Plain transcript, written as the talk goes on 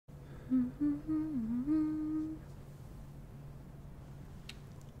Oh,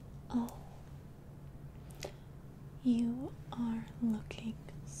 you are looking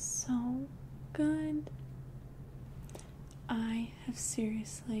so good. I have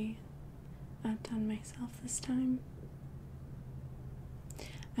seriously outdone myself this time.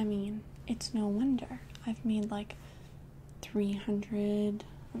 I mean, it's no wonder. I've made like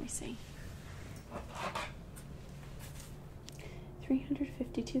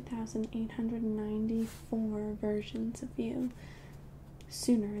 352,894 versions of you.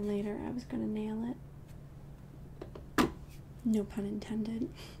 Sooner or later, I was gonna nail it. No pun intended.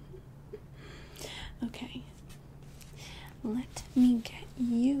 Okay. Let me get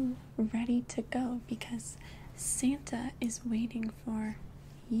you ready to go because Santa is waiting for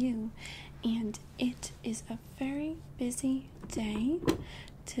you, and it is a very busy day.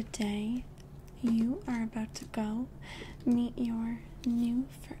 Today, you are about to go meet your new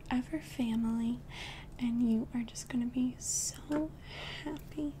forever family, and you are just going to be so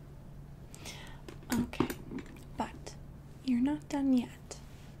happy. Okay, but you're not done yet.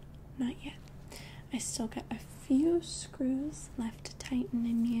 Not yet. I still got a few screws left to tighten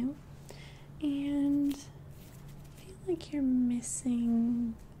in you, and I feel like you're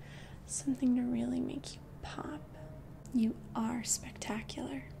missing something to really make you pop. You are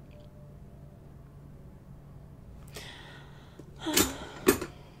spectacular.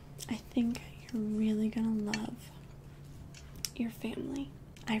 I think you're really gonna love your family.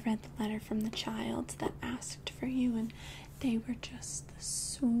 I read the letter from the child that asked for you, and they were just the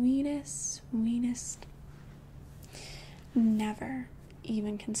sweetest. Never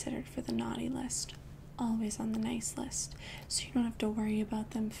even considered for the naughty list. Always on the nice list. So you don't have to worry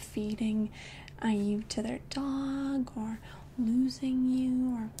about them feeding you to their dog, or losing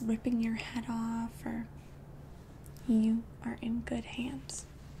you, or ripping your head off, or you are in good hands.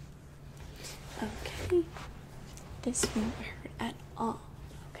 Okay. This won't hurt at all.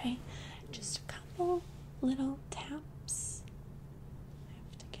 Okay? Just a couple little taps. I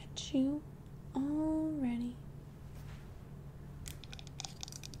have to get you all ready.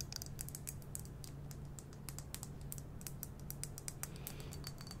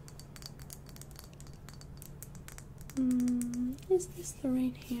 Is this the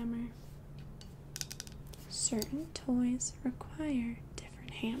right hammer? Certain toys require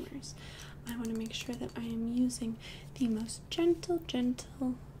different hammers. I want to make sure that I am using the most gentle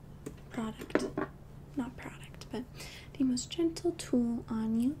but the most gentle tool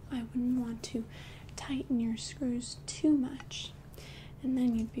on you. I wouldn't want to tighten your screws too much, and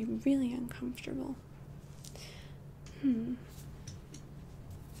then you'd be really uncomfortable.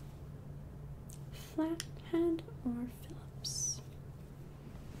 Flathead or Phillips?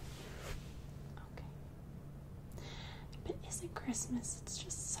 Okay. But isn't Christmas? It's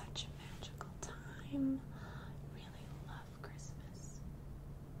just such a magical time. I really love Christmas.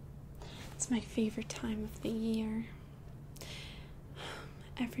 It's my favorite time of the year.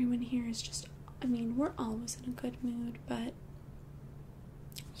 Everyone here is just, we're always in a good mood, but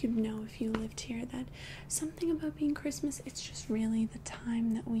you'd know if you lived here that something about being Christmas, it's just really the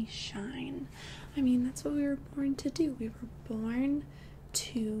time that we shine. That's what we were born to do. We were born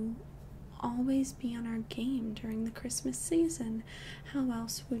to always be on our game during the Christmas season. How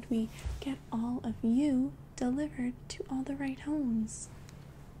else would we get all of you delivered to all the right homes?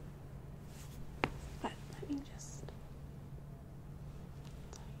 But let me just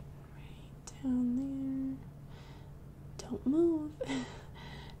right down there. Don't move.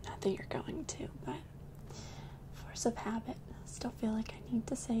 Not that you're going to, but force of habit. I still feel like I need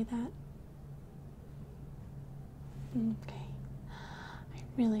to say that. Okay. I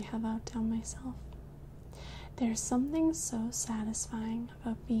really have outdone myself. There's something so satisfying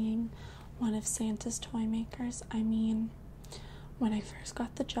about being one of Santa's toy makers. When I first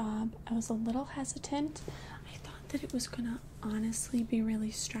got the job, I was a little hesitant. I thought that it was gonna honestly be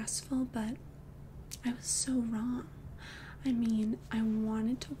really stressful, but I was so wrong. I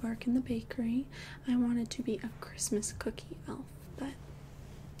wanted to work in the bakery. I wanted to be a Christmas cookie elf, but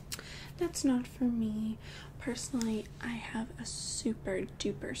that's not for me. Personally, I have a super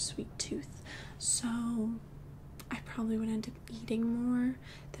duper sweet tooth, so I probably would end up eating more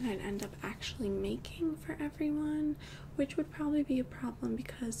than I'd end up actually making for everyone, which would probably be a problem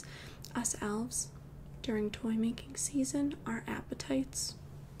because us elves, during toy making season, our appetites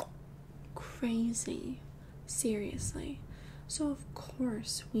crazy. Seriously. So of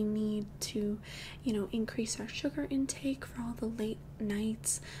course we need to, increase our sugar intake for all the late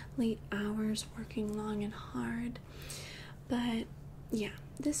nights, late hours, working long and hard. But yeah,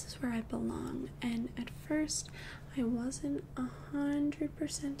 this is where I belong. And at first I wasn't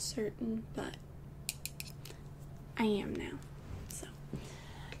 100% certain, but I am now. So here,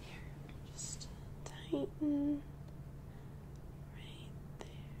 just tighten right there.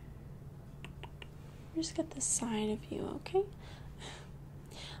 Just get the side of you, okay?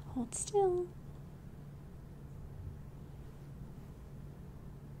 Hold still.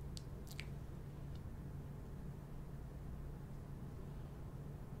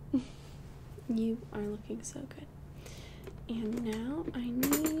 You are looking so good. And now I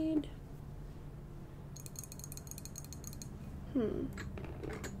need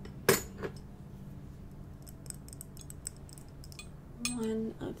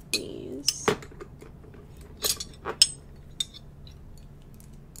one of these.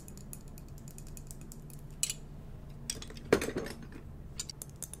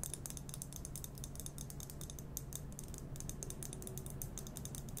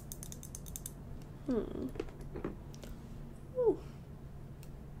 Ooh.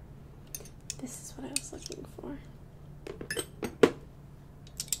 This is what I was looking for.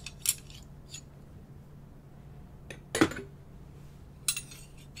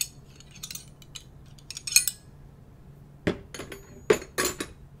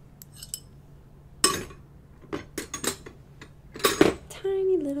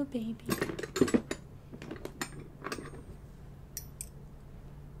 Tiny little baby.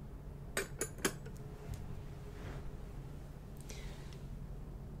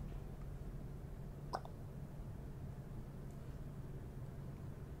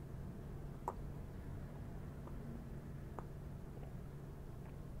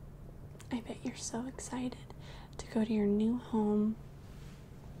 I bet you're so excited to go to your new home.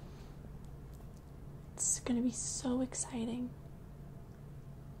 It's going to be so exciting.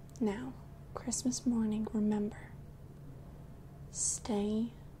 Now, Christmas morning, remember, stay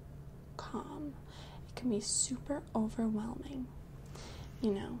calm. It can be super overwhelming,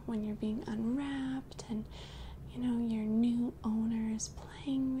 you know, when you're being unwrapped and, you know, your new owner is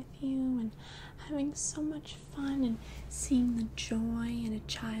playing with you and having so much fun and seeing the joy in a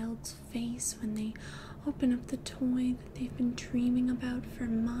child's face when they open up the toy that they've been dreaming about for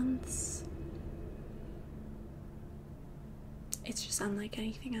months. It's just unlike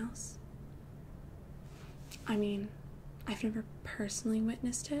anything else. I mean, I've never personally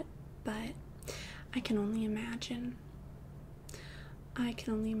witnessed it, but I can only imagine. I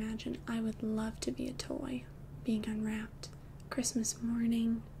would love to be a toy being unwrapped Christmas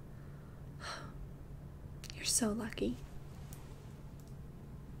morning. You're so lucky.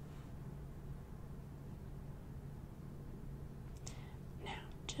 Now,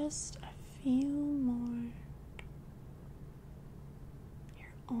 just a few more.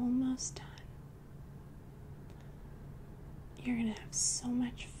 You're almost done. You're gonna have so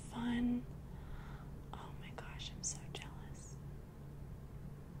much fun. Oh my gosh, I'm so jealous.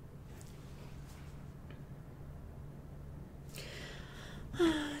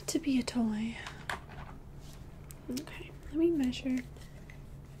 To be a toy. Okay, let me measure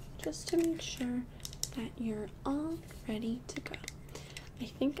just to make sure that you're all ready to go. I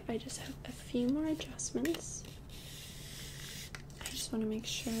think I just have a few more adjustments. I just want to make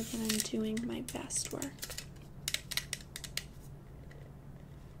sure that I'm doing my best work.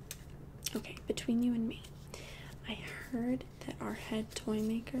 Okay, between you and me, I heard that our head toy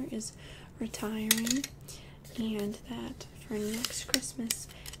maker is retiring and that for next Christmas,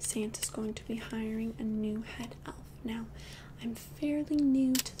 Santa's going to be hiring a new head elf. Now, I'm fairly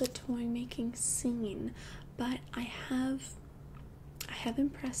new to the toy making scene, but I have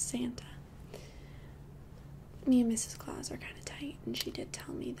impressed Santa. Me and Mrs. Claus are kind of tight, and she did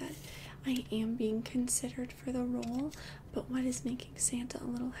tell me that I am being considered for the role, but what is making Santa a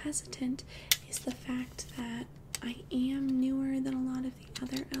little hesitant is the fact that I am newer than a lot of the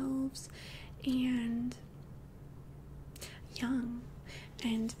other elves and young,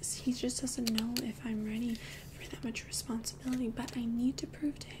 and he just doesn't know if I'm ready for that much responsibility, but I need to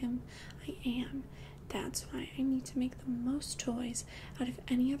prove to him I am. That's why I need to make the most toys out of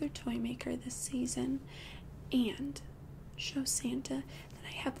any other toy maker this season and show Santa that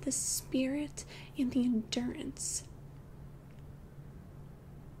I have the spirit and the endurance.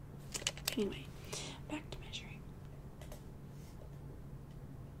 Anyway, back to measuring.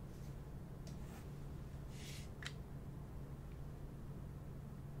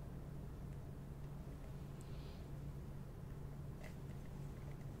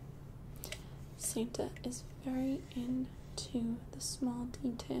 Santa is very into the small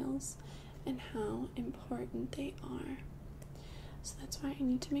details and how important they are. So that's why I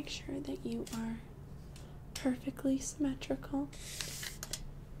need to make sure that you are perfectly symmetrical.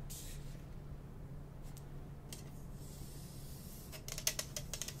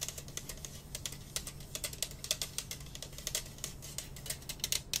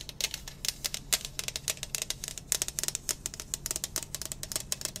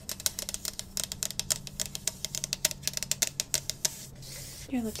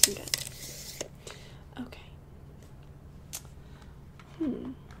 You're looking good. Okay.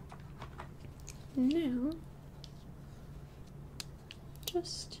 Now,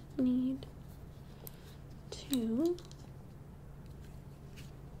 just need to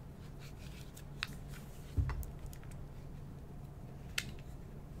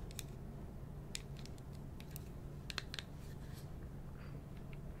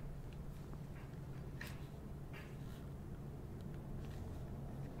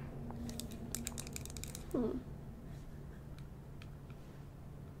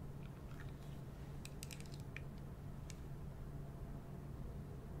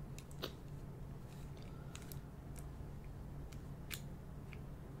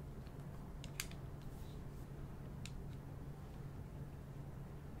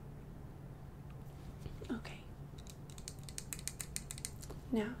okay.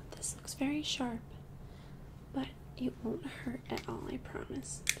 Now, this looks very sharp, but it won't hurt at all, I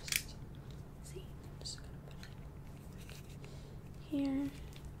promise. Just see, I'm just gonna put it here.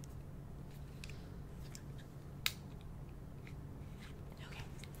 Okay,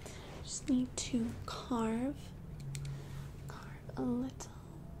 just need to carve a little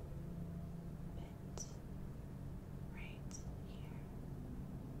bit right here.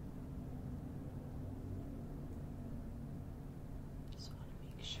 Just want to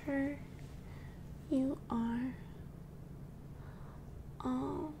make sure you are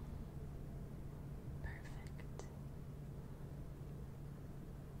all perfect.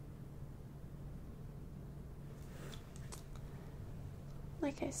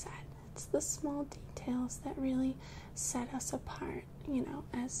 Like I said, it's the small details that really set us apart, you know,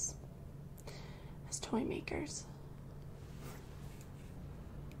 as toy makers.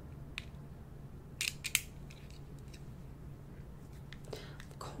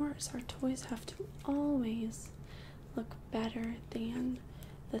 Of course, our toys have to always look better than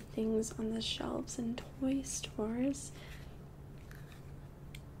the things on the shelves in toy stores.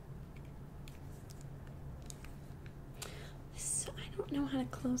 I don't know how to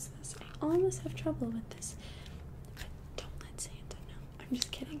close this. I always have trouble with this. But don't let Santa know. I'm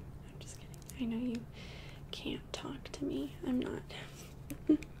just kidding. I'm just kidding. I know you can't talk to me. I'm not.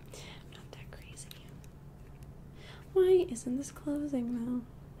 I'm not that crazy. Why isn't this closing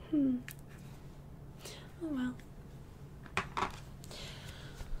though? Oh well.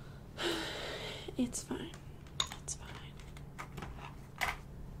 It's fine. It's fine.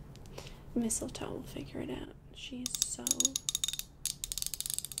 Mistletoe will figure it out. She's so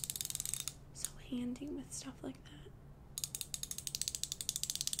handy with stuff like that.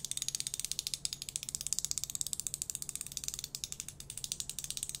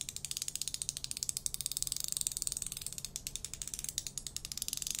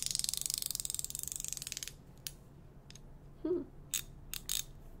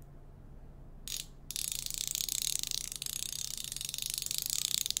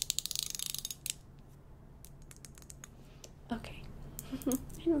 Okay.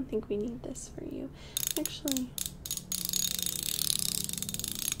 I don't think we need this for you. Actually,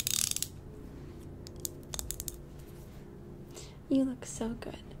 you look so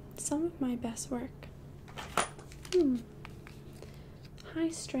good. Some of my best work. High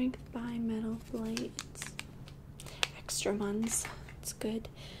strength bi-metal blades. Extra ones. It's good.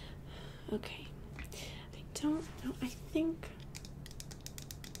 Okay. I don't know. I think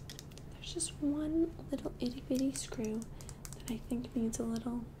there's just one little itty bitty screw that I think needs a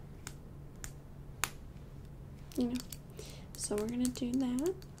little, you know. So we're gonna do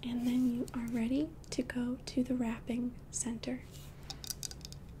that, and then you are ready to go to the wrapping center.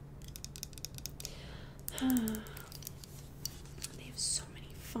 They have so many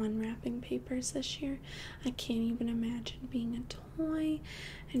fun wrapping papers this year. I can't even imagine being a toy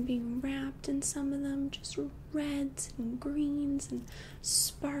and being wrapped in some of them. Just reds and greens and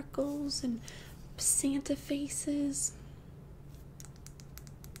sparkles and Santa faces.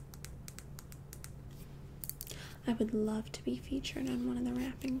 I would love to be featured on one of the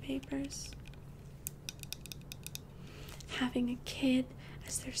wrapping papers. Having a kid,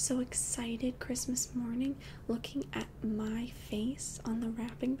 as they're so excited Christmas morning, looking at my face on the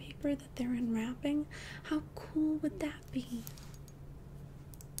wrapping paper that they're unwrapping, how cool would that be?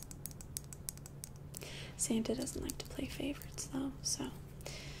 Santa doesn't like to play favorites though, so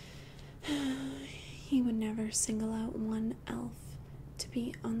he would never single out one elf to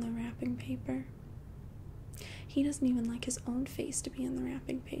be on the wrapping paper. He doesn't even like his own face to be on the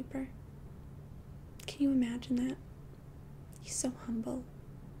wrapping paper. Can you imagine that? He's so humble.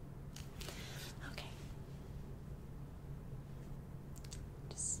 Okay.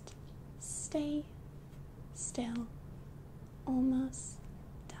 Just stay still. Almost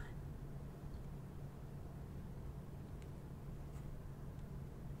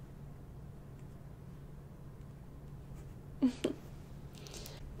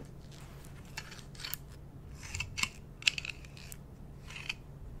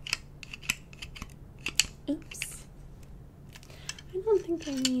Oops. I don't think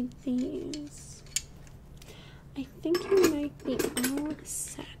I need these. I think you might be all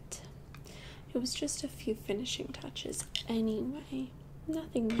set. It was just a few finishing touches anyway.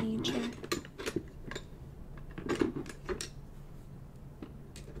 Nothing major.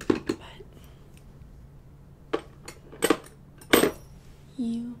 But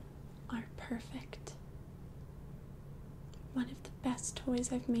you are perfect. One of the best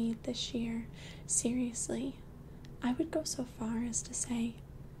toys I've made this year. Seriously, I would go so far as to say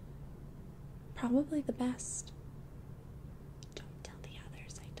probably the best. Don't tell the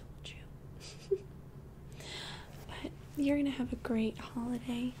others I told you. But you're gonna have a great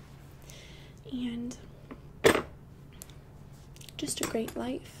holiday and just a great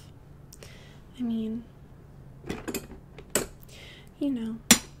life. I mean, you know,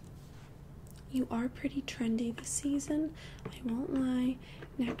 you are pretty trendy this season. I won't lie.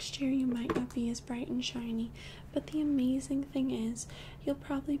 Next year you might not be as bright and shiny, but the amazing thing is you'll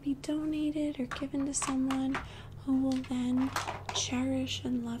probably be donated or given to someone who will then cherish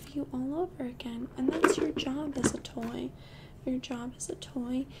and love you all over again. And that's your job as a toy. Your job as a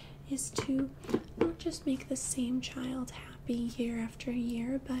toy is to not just make the same child happy year after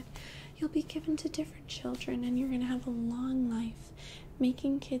year, but you'll be given to different children and you're going to have a long life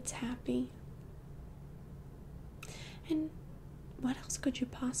making kids happy. And what else could you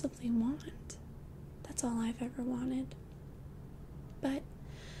possibly want? That's all I've ever wanted. But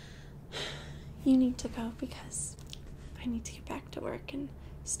you need to go because I need to get back to work and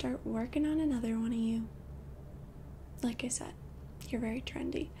start working on another one of you. Like I said, you're very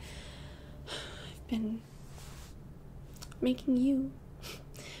trendy. I've been making you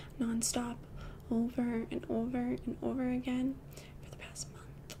non-stop over and over and over again for the past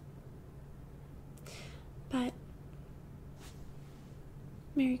month. But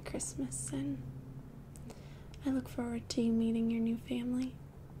Merry Christmas, and I look forward to you meeting your new family.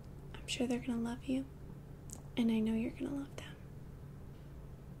 I'm sure they're gonna love you, and I know you're gonna love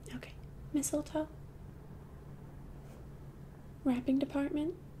them. Okay, mistletoe? Wrapping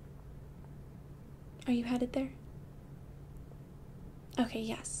department? Are you headed there? Okay,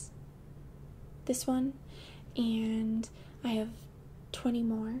 yes. This one, and I have 20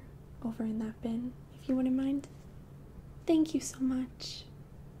 more over in that bin, if you wouldn't mind. Thank you so much.